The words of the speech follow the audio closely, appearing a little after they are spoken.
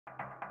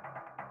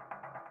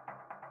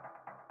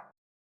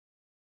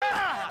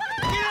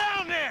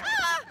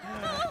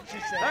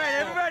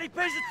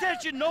Everybody pays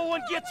attention, no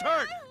one gets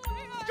hurt.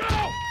 Go!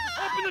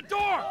 Open the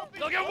door!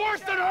 They'll get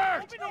worse than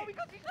hurt!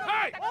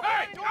 Hey!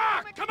 Hey!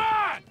 Ah! Come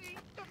on!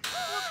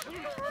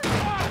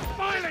 Ah,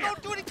 finally!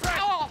 Don't do anything!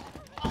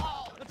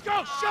 Let's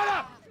go! Shut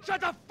up! Shut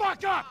the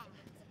fuck up!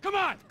 Come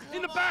on!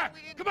 In the back!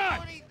 Come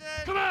on!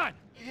 Come on!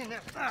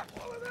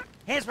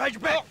 Hands behind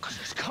your back. Oh,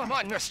 come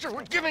on, mister.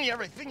 We're giving you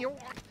everything you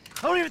want.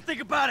 Don't even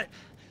think about it.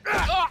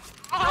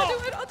 I'll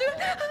do it, I'll do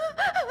it.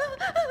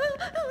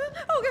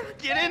 Oh, God.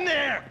 Get in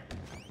there!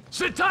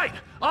 Sit tight!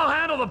 I'll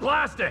handle the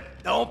plastic!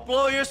 Don't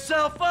blow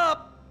yourself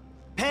up.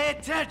 Pay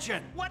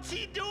attention. What's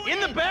he doing? In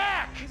the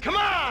back! Come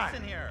on!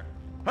 In here.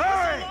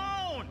 Hurry! Leave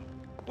us alone.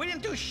 We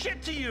didn't do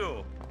shit to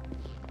you.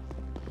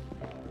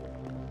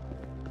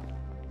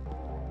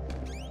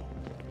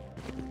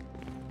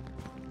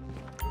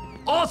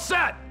 All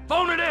set!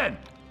 Phone it in!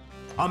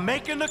 I'm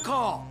making the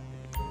call.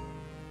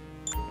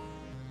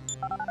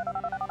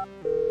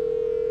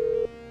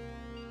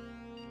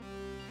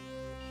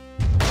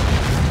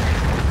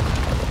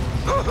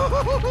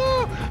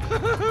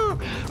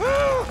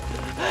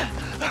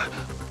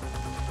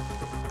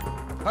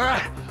 All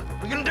right,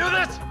 we gonna do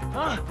this?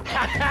 Huh?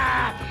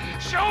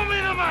 Show me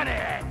the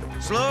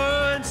money!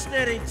 Slow and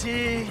steady,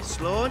 T.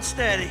 Slow and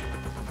steady.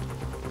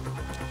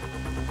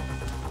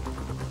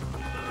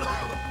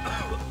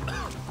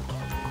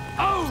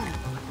 Oh!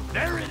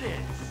 There it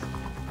is!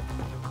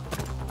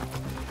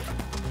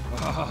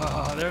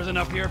 Oh, there's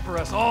enough here for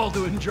us all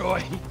to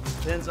enjoy.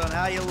 Depends on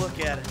how you look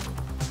at it.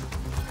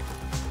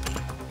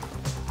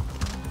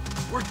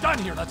 We're done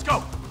here, let's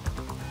go!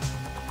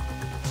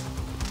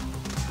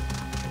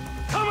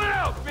 Coming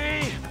out, B!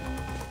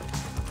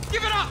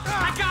 Give it up!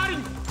 I got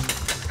him!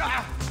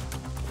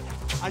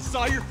 I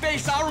saw your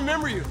face, I'll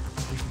remember you.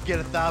 We forget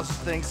 1,000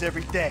 things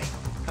every day.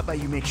 How about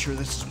you make sure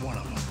this is one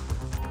of them?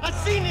 I've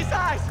seen his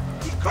eyes!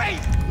 He's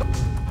crazy!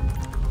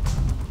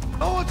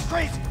 No one's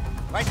crazy,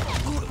 right?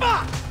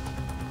 Fuck!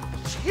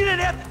 You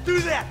didn't have to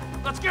do that!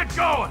 Let's get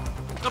going!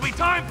 There'll be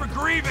time for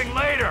grieving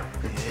later!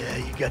 Yeah,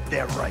 you got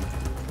that right.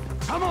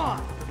 Come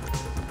on!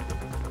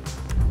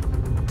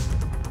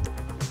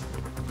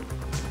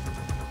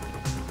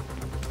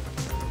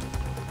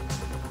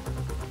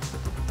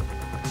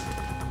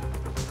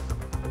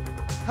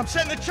 I'm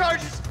setting the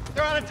charges!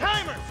 They're on a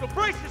timer, so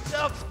brace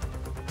yourselves!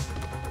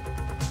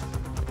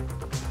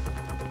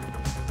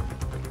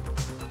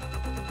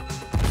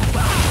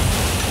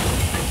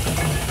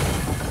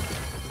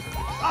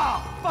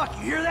 Oh, fuck,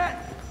 you hear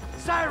that?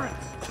 Sirens!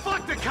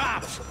 Fuck the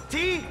cops!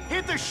 T,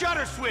 hit the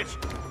shutter switch!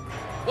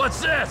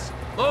 What's this?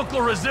 Local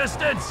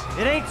resistance?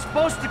 It ain't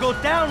supposed to go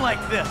down like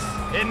this.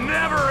 It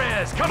never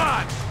is! Come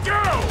on,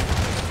 go!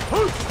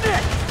 Who's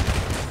Nick?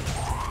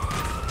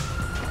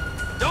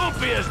 Don't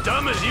be as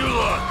dumb as you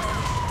look!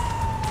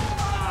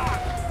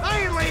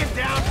 I ain't laying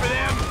down for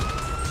them!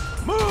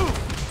 Move!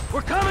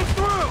 We're coming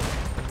through!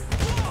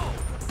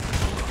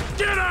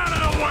 Get out of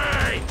the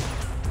way!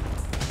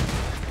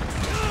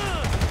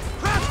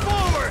 Press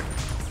forward!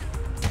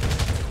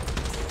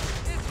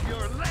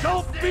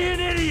 Don't be an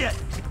idiot!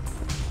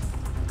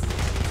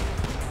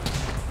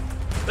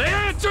 They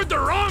answered the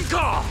wrong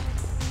call!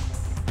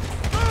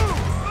 Move!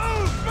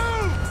 Move!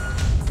 Move!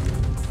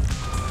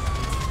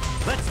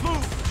 Let's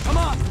move! Come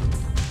on!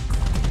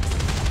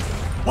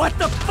 What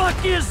the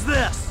fuck is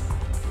this?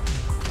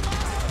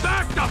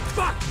 Back the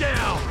fuck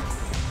down!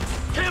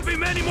 Can't be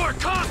many more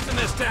cops in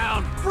this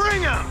town!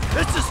 Bring 'em!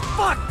 This is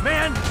fucked,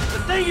 man!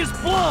 The thing is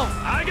blown!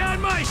 I got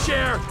my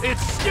share!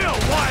 It's still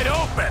wide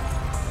open!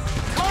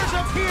 Cars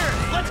up here!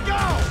 Let's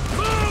go!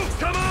 Move!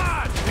 Come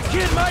on! The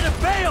kid might have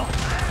bailed!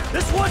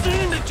 This wasn't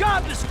in the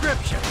job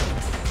description!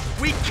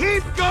 We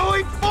keep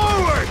going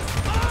forward!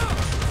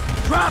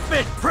 Drop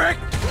it, prick!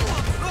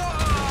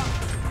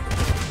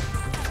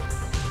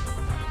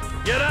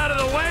 Get out of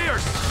the way or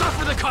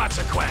suffer the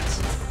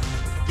consequence!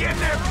 Get in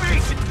their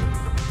face!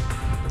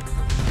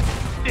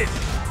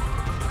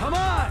 Come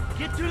on!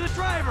 Get to the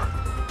driver!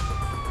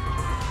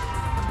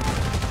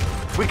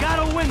 We got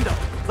a window!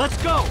 Let's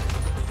go!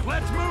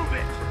 Let's move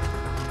it!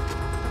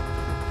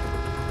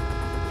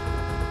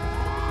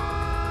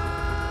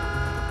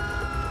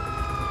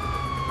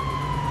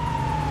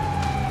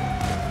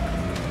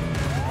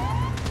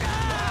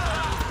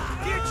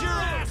 Get your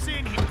ass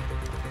in here!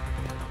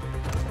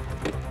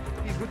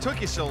 Hey, who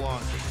took you so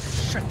long?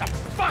 Shut the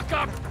fuck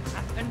up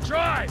and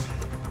drive!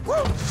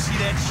 Woo! See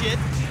that shit?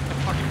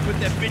 Fucking put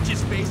that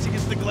bitch's face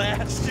against the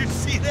glass. Did you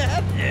see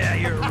that? Yeah,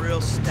 you're a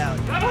real stout.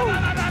 Fuck,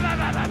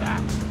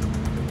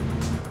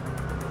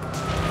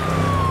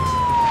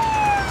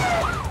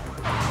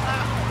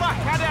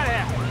 how'd that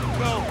happen?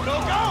 Go, go,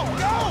 go,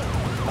 go!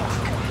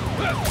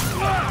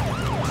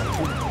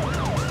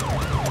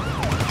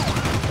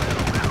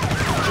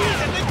 Jeez,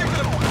 I think they're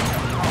gonna...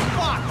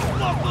 Fuck!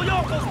 Local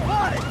yokels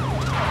spotted!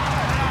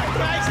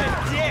 Guy's a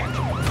dick!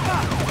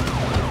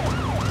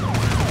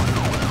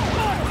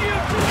 Fuck you!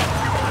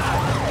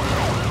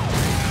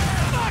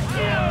 Fuck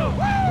you!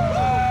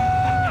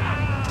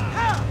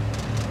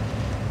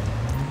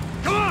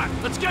 Come on,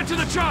 let's get to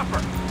the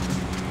chopper!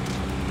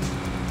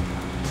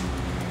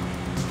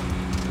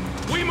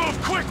 We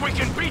move quick, we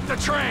can beat the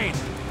train!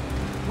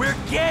 We're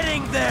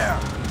getting there!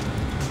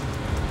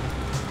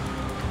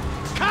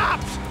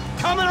 Cops!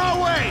 Coming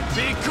our way!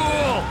 Be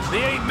cool!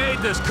 They ain't made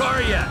this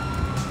car yet.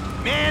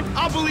 Man,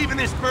 I'll believe in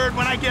this bird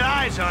when I get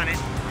eyes on it.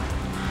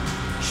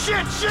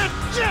 Shit, shit,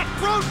 shit!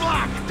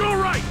 Roadblock! Go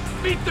right!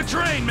 Beat the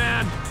train,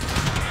 man!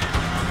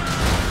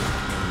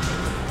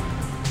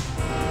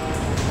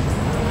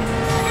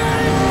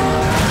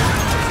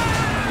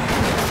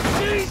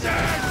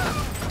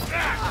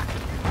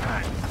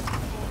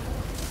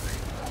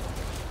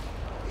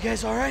 You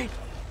guys all right?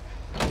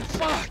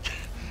 Fuck!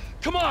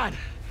 Come on!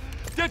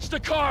 Ditch the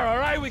car, all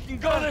right? We can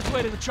go this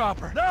way to the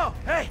chopper. No!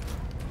 Hey!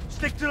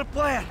 Stick to the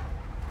plan!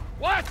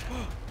 What?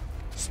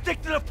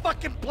 Stick to the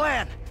fucking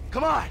plan!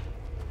 Come on!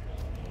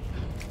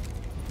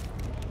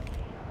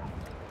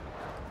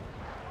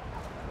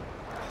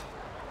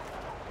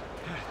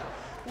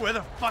 Where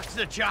the fuck's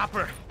the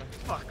chopper?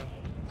 Fuck.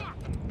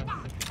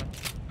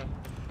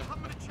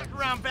 I'm gonna check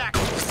around back.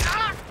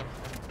 Ah!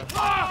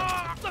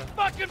 Ah! The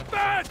fucking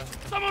bed!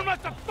 Someone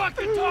must have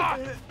fucking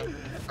talked!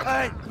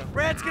 Alright,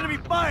 Brad's gonna be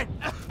fine!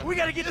 We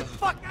gotta get the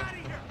fuck out of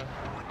here!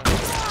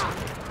 Ah,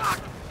 fuck!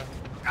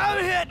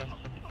 I'm hit!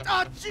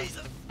 Oh,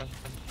 Jesus!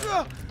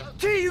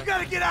 T, you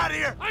gotta get out of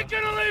here! I'm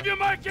gonna leave you,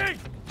 Mikey!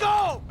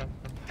 Go!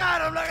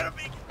 God, I'm not gonna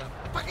be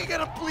fucking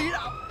gonna bleed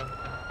out!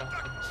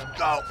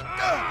 Go!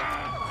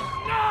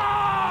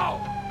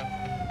 No!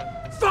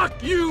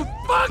 Fuck you!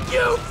 Fuck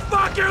you!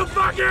 Fuck you!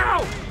 Fuck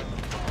you!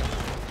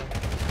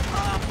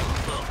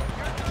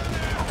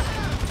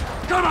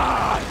 Come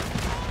on!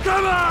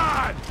 Come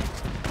on!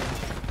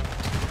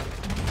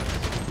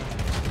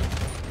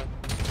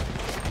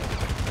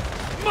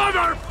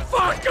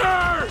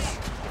 Motherfuckers!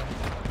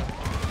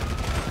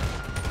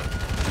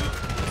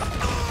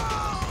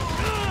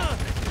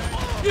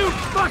 You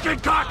fucking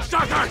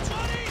cocksuckers!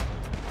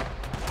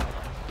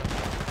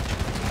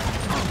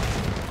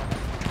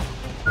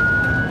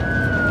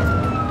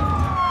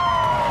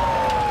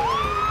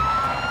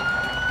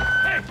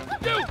 Hey,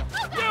 you,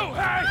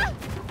 hey!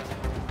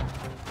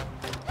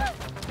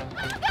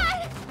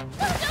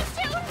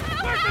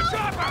 Where's the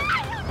chopper?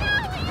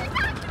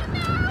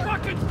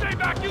 Fucking stay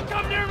back! You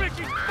come near me,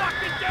 she's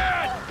fucking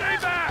dead! Stay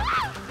back!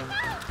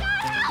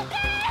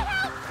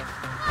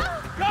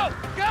 Go!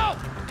 Go!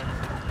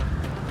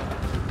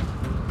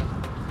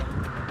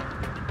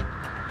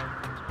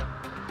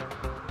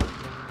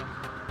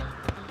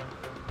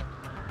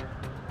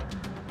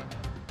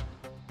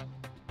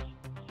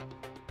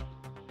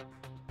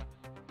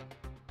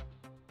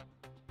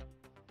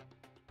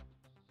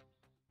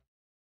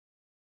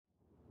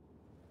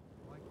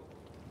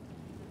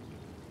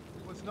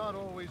 Was not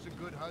always a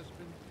good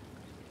husband,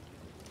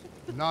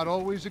 not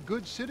always a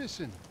good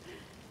citizen.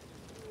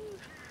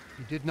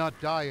 He did not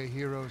die a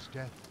hero's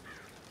death,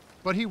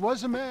 but he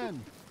was a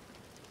man.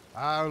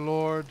 Our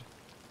Lord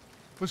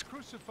was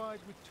crucified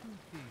with 2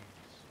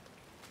 thieves,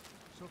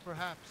 so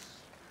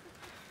perhaps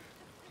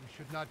we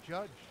should not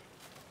judge.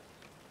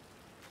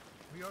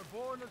 We are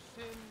born of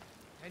sin,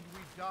 and we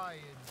die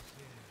in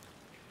sin.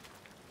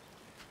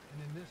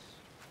 And in this,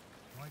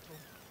 Michael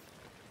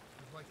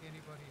is like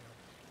anybody else.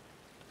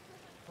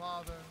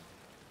 Father,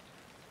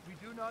 we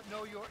do not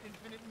know your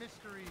infinite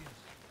mysteries,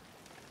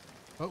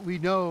 but we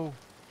know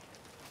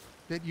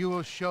that you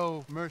will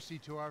show mercy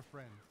to our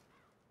friend.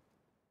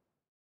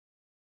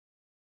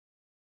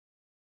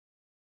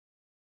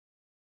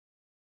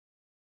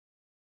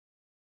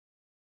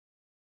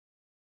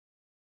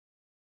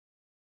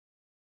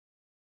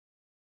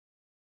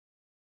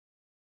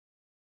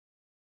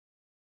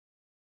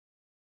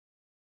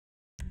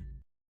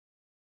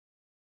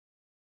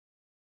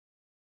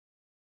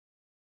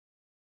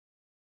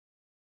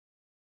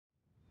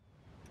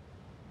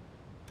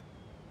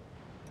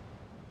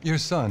 Your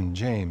son,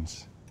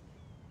 James.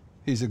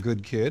 He's a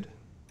good kid.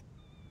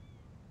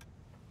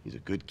 He's a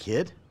good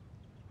kid?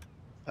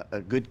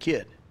 A good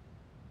kid?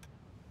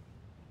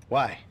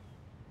 Why?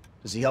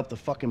 Does he help the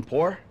fucking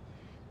poor?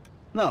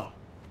 No.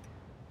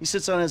 He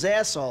sits on his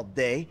ass all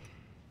day,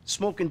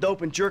 smoking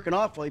dope and jerking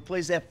off while he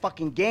plays that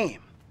fucking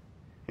game.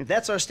 If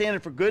that's our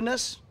standard for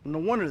goodness, no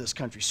wonder this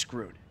country's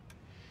screwed.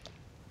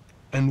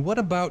 And what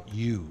about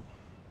you?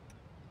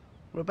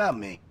 What about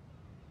me?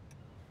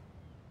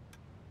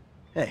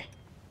 Hey.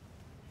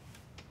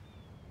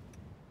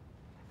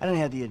 I don't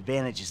have the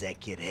advantages that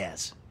kid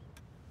has.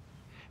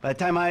 By the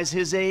time I was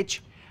his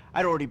age,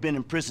 I'd already been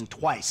in prison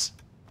twice.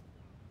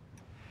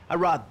 I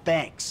robbed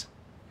banks.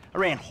 I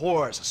ran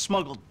whores. I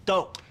smuggled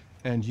dope.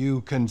 And you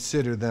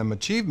consider them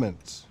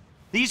achievements?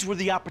 These were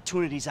the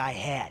opportunities I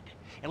had.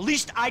 At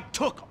least I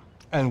took them.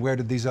 And where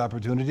did these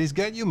opportunities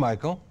get you,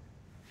 Michael?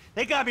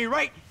 They got me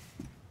right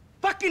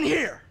fucking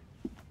here.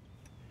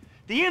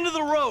 The end of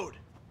the road.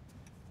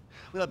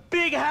 With a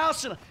big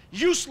house and a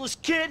useless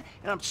kid,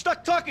 and I'm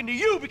stuck talking to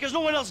you because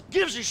no one else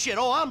gives a shit.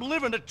 Oh, I'm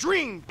living a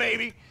dream,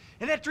 baby.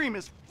 And that dream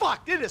is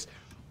fucked. It is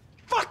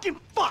fucking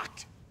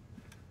fucked.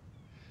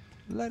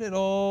 Let it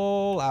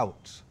all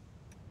out.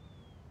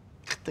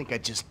 I think I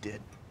just did.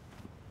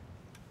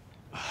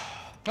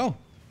 Oh.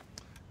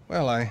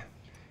 Well, I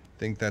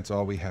think that's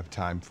all we have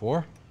time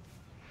for.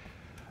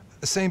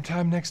 The same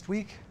time next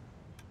week?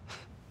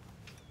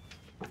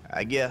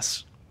 I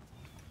guess.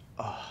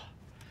 Oh.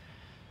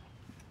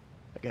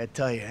 I gotta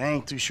tell you, I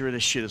ain't too sure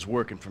this shit is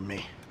working for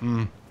me.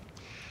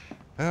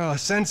 Well, a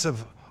sense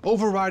of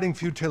overriding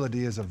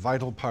futility is a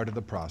vital part of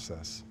the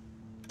process.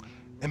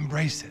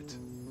 Embrace it.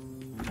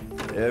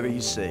 Whatever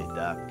you say,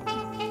 Doc.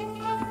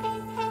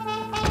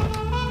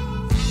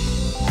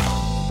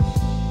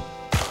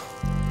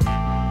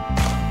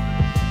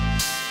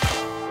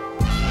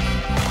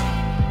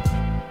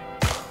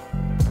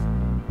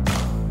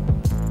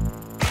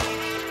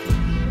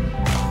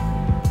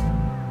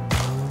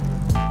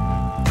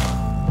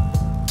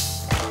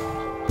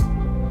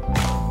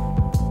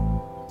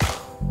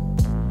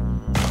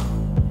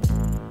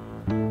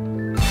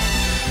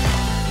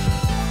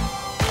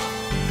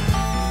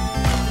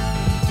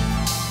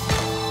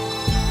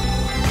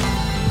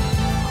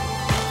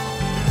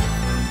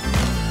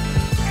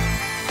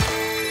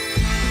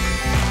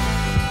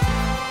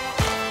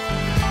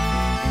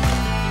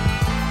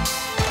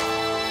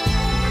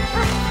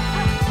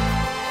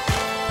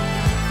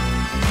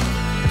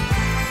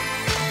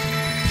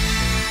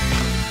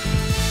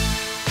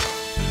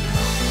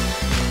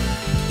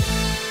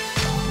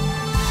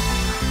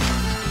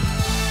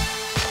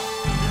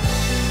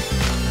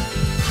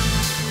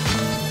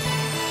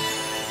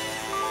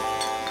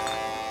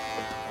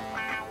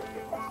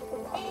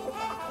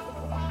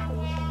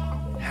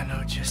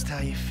 Just how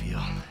you feel.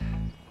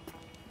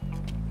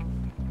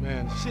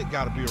 Man, shit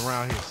gotta be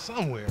around here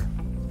somewhere.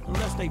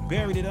 Unless they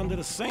buried it under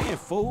the sand,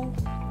 fool.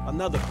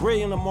 Another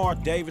brilliant Lamar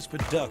Davis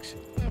production.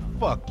 Man,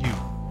 fuck you.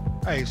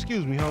 Hey,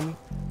 excuse me, homie.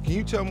 Can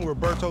you tell me where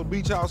Berto's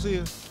beach house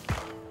is?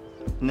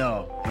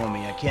 No,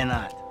 homie, I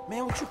cannot.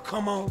 Man, would you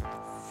come on?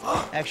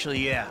 Fuck.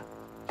 Actually, yeah.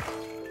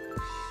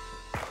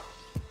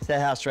 It's that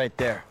house right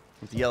there,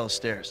 with the yellow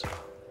stairs.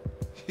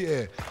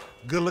 Yeah,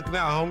 good looking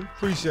out, homie.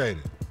 Appreciate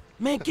it.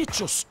 Man, get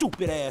your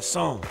stupid ass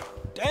on.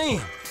 Damn,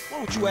 why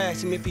don't you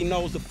ask him if he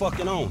knows the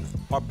fucking owner?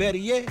 Or better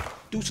yet,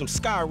 do some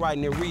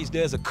skywriting that reads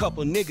there's a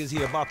couple niggas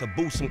here about to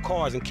boost some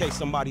cars in case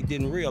somebody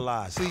didn't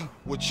realize. See,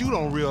 what you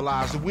don't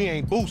realize is we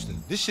ain't boosting.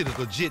 This shit is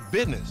legit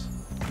business.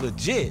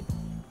 Legit?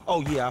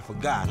 Oh yeah, I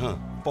forgot, huh?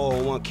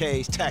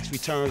 401ks, tax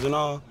returns and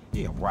all?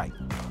 Yeah, right.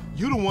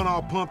 You the one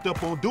all pumped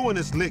up on doing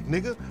this lick,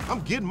 nigga.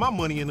 I'm getting my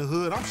money in the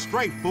hood. I'm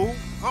straight, fool.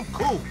 I'm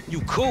cool.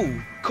 You cool?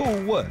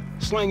 Cool what?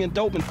 Slinging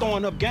dope and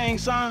throwing up gang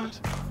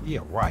signs? Yeah,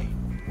 right.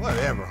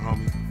 Whatever,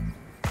 homie.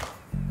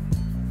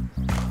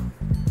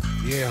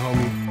 Yeah,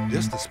 homie.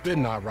 This the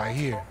spin knot right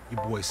here.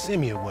 Your boy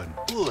Simeon wasn't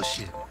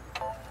bullshitting.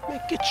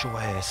 Man, get your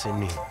ass in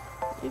there.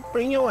 Hey,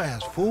 bring your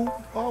ass, fool.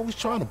 Always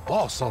trying to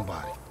boss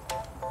somebody.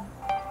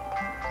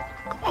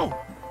 Come on.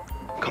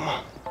 Come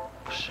on.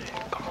 Shit,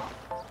 come on.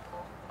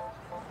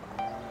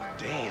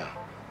 Damn.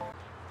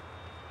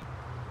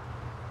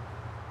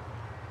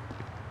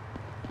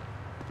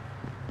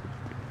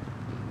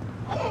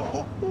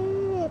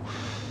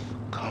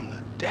 Come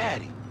to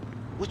daddy.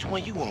 Which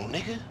one you want,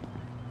 nigga?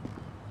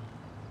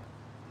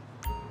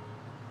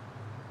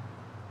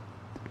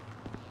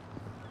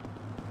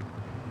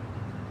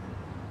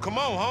 Come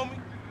on, homie.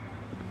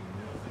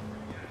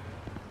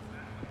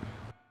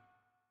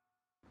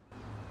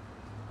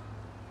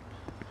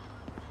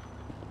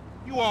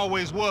 You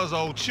always was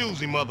old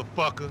choosy,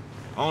 motherfucker.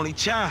 Only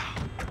child.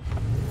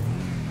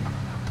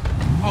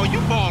 Oh, you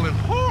ballin'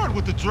 hard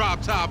with the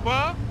drop top,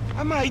 huh?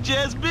 I might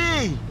just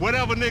be.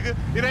 Whatever, nigga.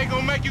 It ain't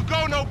gonna make you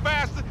go no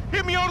faster.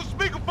 Hit me on the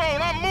speakerphone.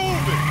 I'm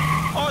moving.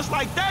 Oh, it's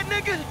like that,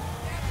 nigga?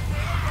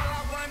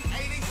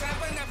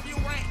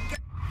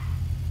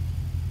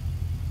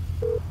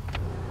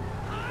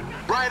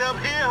 Right up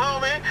here,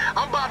 homie.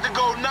 I'm about to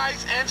go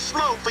nice and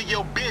slow for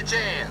your bitch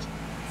ass.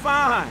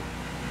 Fine.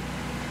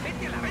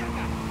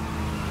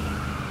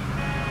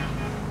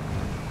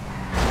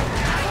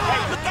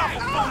 Hey, look out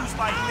for fools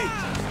like me.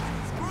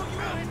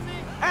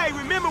 Hey,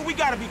 remember we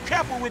gotta be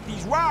careful with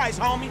these rides,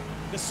 homie.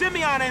 The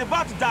Simeon ain't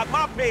about to dock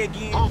my pay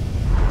again. Oh.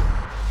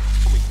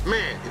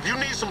 Man, if you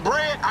need some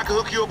bread, I can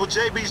hook you up with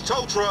JB's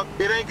tow truck.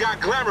 It ain't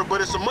got glamour, but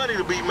it's some money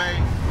to be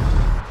made.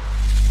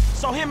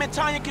 So him and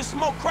Tanya can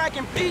smoke crack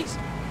in peace?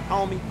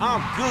 Homie,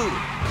 I'm good.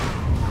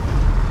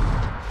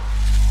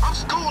 I'm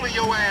schooling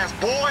your ass,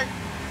 boy.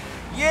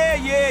 Yeah.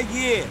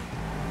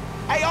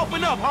 Hey,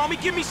 open up, homie.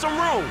 Give me some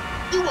room.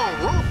 You want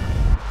room?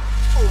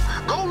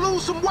 Go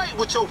lose some weight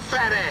with your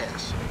fat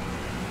ass.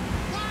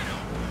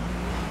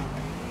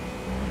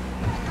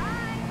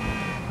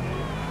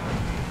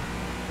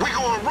 We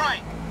going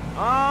right.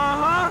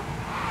 Uh-huh.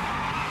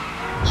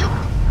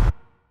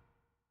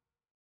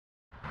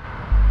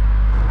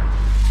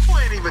 You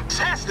ain't even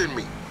testing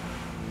me.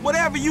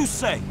 Whatever you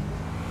say.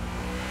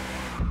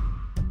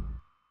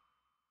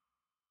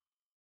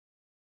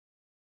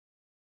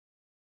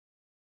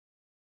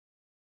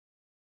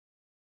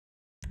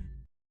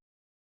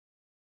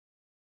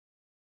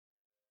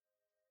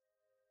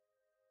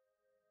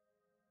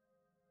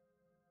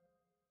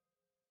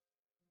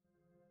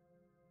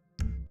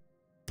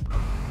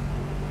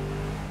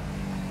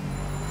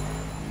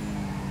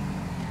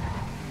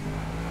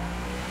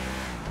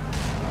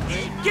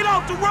 Get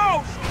off the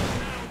road!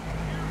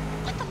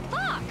 What the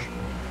fuck?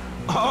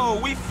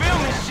 Oh, we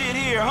filming shit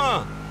here,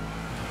 huh?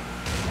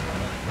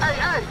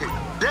 Hey,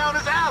 down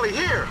this alley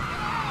here.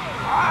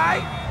 All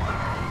right.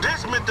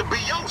 This meant to be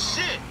your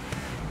shit.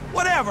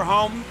 Whatever,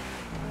 homie.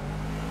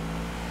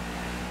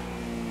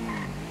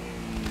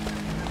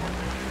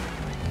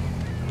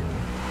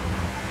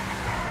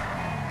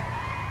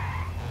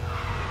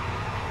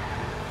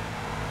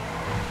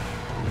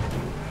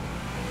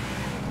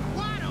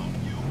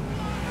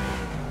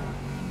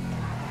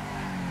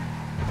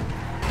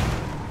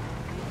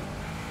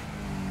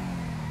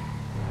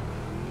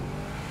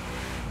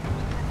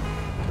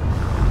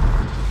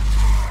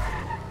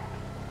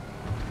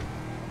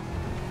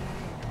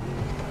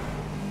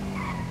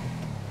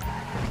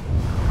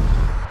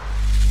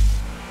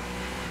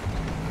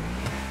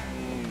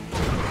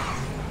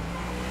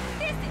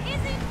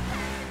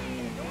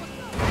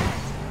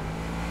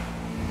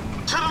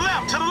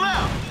 To the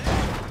left!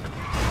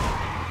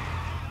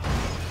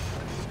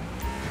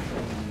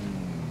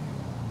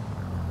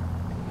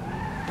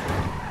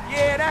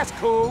 Yeah, that's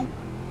cool.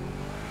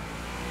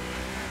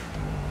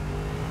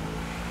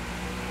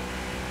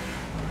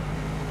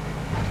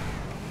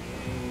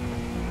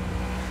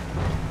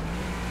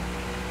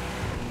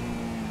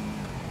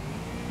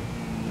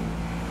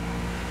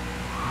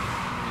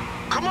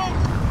 Come on,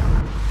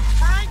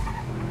 Frank!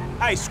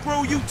 Hey,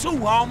 screw you too,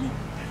 homie.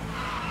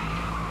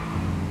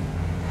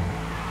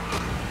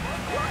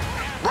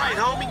 Right,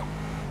 homie.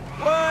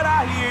 What?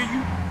 I hear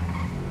you.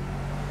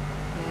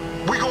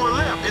 We going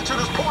left into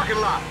this parking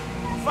lot.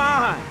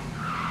 Fine.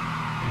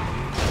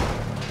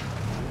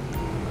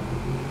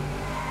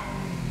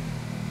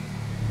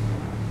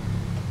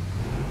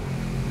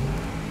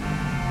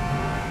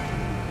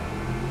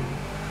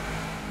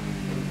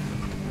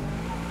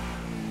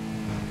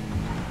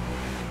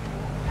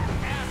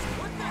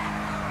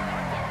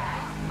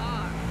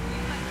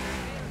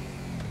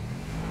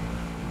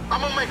 I'm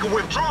gonna make a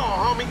withdrawal,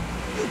 homie.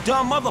 You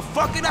dumb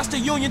motherfucker, that's the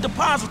Union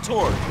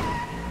Depository.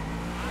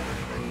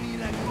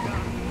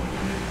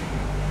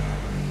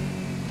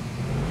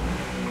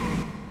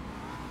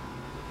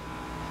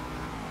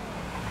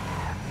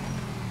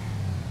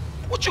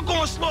 What you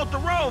going slow up the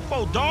road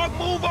for, dog?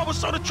 Move over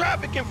so the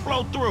traffic can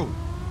flow through.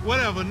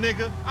 Whatever,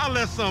 nigga. I'll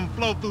let something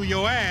flow through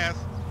your ass.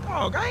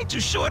 Dog, I ain't too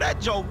sure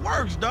that joke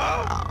works,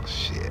 dog. Oh,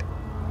 shit.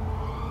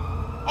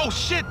 Oh,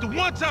 shit, the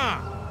one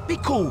time. Be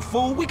cool,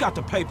 fool. We got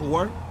the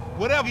paperwork.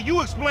 Whatever,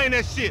 you explain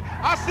that shit.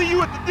 I'll see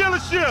you at the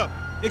dealership.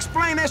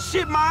 Explain that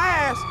shit my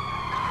ass.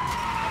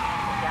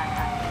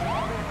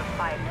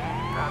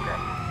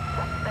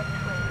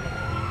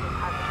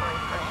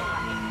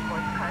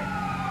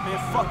 Man,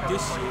 fuck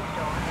this shit.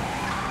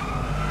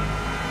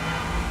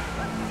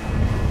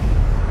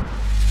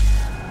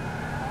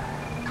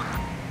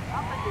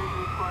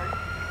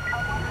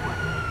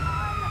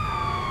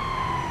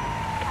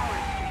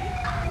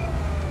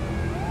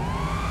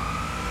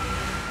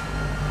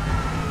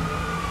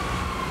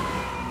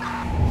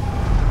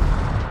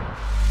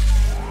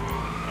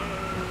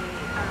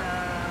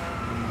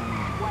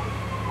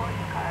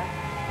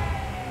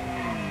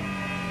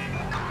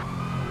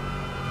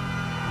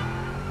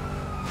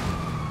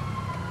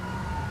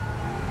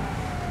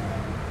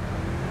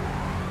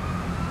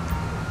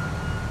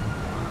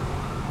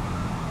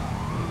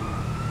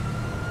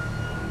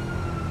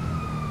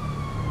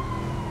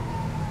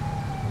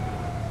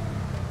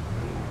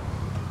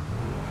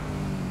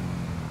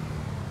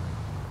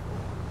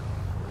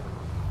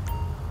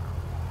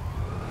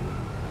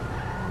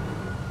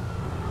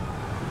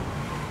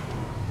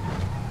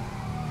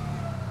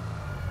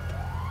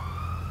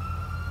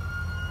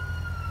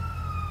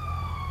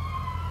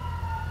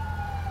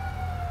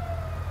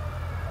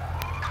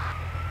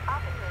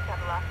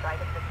 Sight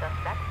of the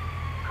suspect.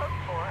 Code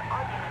 4,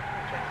 all units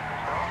return to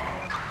patrol.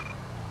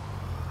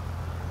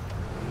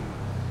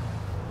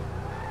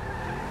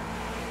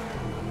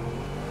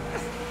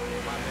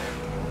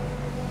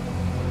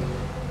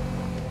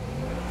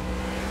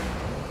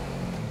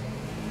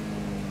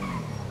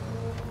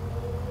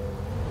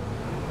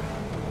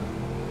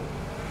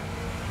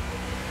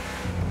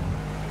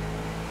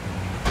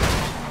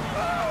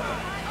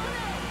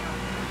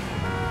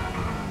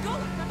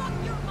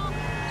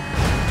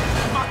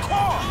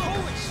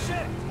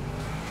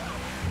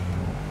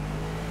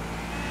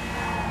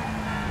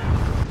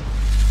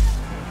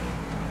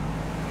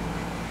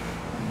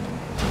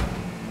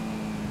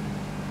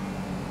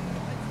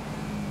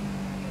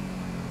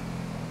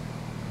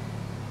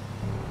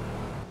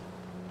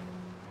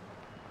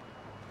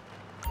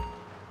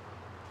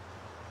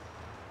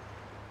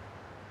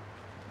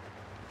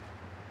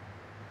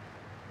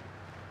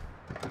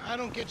 I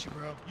don't get you,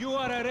 bro. You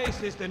are a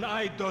racist and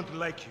I don't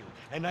like you.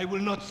 And I will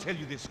not sell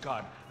you this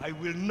car. I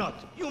will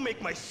not. You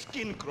make my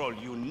skin crawl,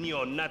 you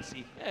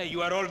neo-Nazi.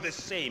 You are all the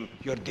same.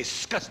 You're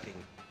disgusting.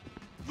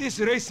 This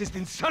racist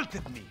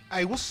insulted me.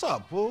 Hey, what's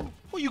up, fool?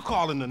 Who you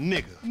calling a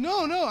nigga?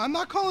 No, I'm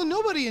not calling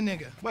nobody a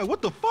nigga. Wait,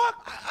 what the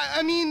fuck?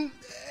 I mean,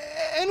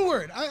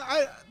 N-word.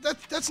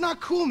 That's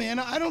not cool, man.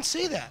 I don't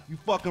say that. You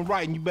fucking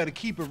right, and you better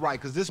keep it right,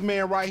 because this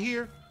man right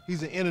here,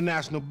 He's an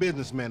international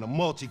businessman, a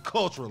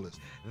multiculturalist.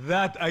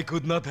 That I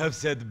could not have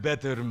said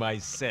better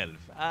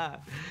myself.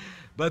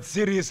 But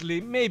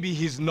seriously, maybe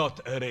he's not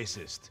a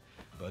racist.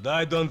 But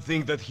I don't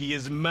think that he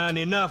is man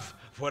enough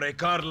for a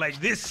car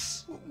like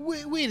this.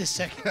 Wait a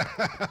second.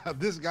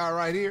 This guy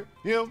right here,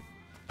 him,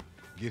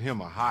 get him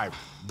a hybrid.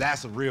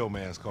 That's a real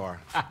man's car.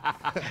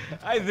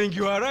 I think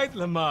you are right,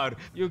 Lamar.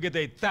 You get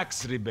a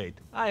tax rebate.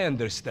 I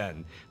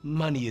understand.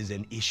 Money is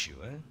an issue,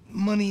 eh?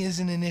 Money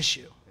isn't an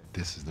issue.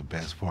 This is the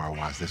best part.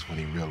 Watch this when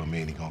he reel him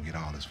in. He gonna get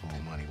all his full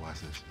money. Watch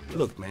this.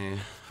 Look, man,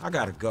 I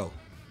gotta go.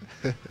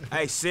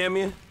 Hey,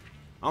 Simeon,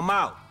 I'm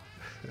out.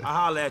 I'll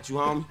holler at you,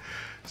 homie.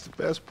 It's the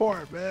best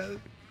part,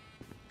 man.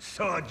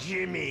 So,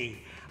 Jimmy,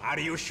 are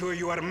you sure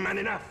you are man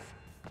enough?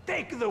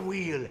 Take the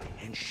wheel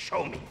and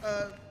show me.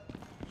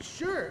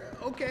 Sure,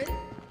 okay.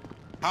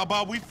 How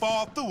about we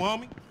fall through,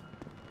 homie?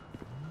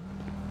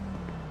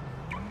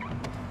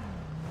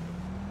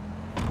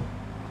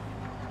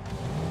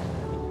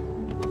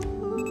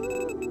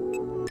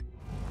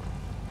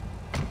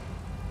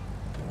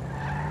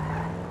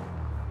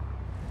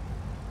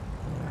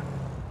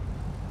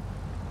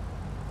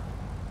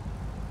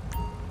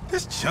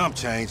 This chump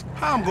change.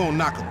 How I'm gonna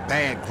knock a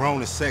bad, grown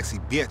and sexy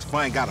bitch if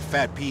I ain't got a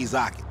fat peas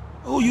socket?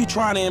 Who you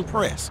trying to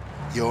impress?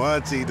 Your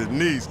auntie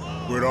Denise,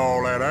 with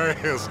all that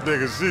ass,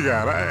 nigga, she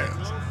got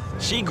ass.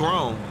 She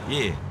grown,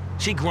 yeah.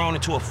 She grown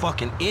into a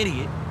fucking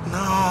idiot.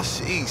 No,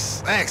 she's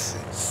sexy.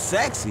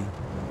 Sexy?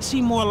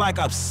 She more like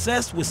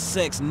obsessed with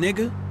sex,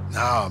 nigga.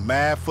 Nah,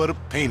 mad for the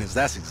penis.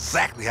 That's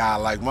exactly how I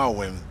like my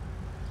women.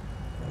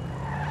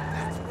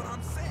 That's what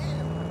I'm saying.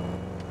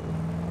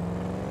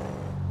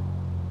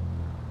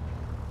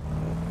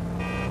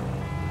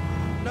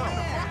 No.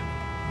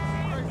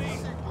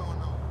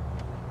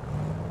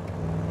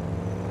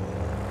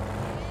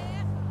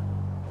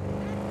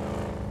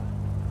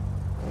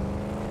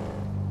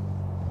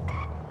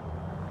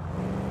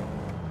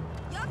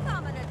 You're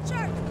coming to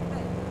church with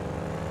me.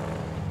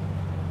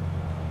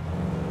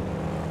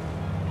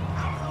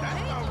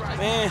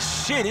 Man,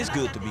 shit, it's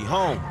good to be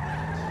home.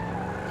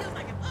 Feels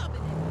like an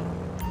oven in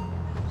here.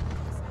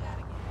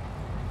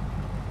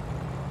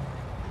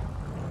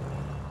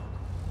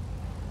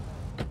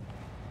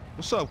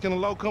 What's up? Can a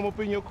low come up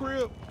in your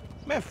crib?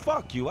 Man,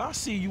 fuck you. I'll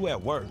see you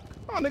at work.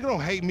 Oh, nigga,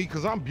 don't hate me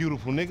because I'm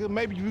beautiful, nigga.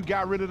 Maybe if you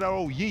got rid of that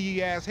old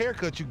yee-yee-ass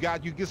haircut you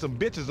got, you get some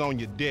bitches on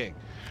your dick.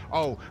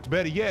 Oh,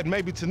 better yet,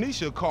 maybe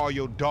Tanisha will call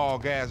your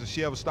dog ass if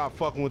she ever stop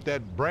fucking with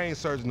that brain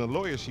surgeon, the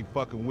lawyer she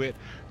fucking with,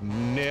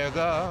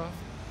 nigga.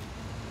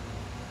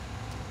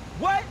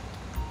 What?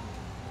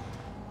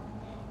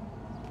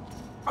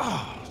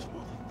 Oh,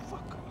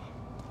 motherfucker.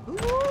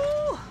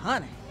 Ooh,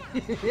 honey.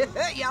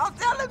 Y'all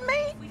telling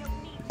me?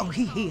 Oh,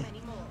 he here.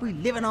 We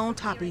living on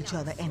top of each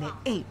other, and it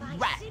ain't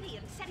right.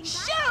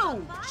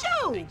 Shoo!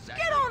 Shoo!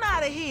 Get on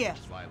out of here.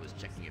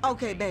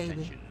 Okay,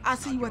 baby. I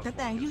see you at the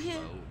thing. You hear?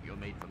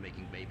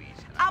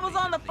 I was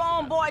on the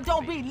phone, boy.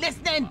 Don't be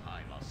listening.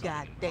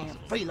 Goddamn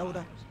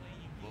freeloader.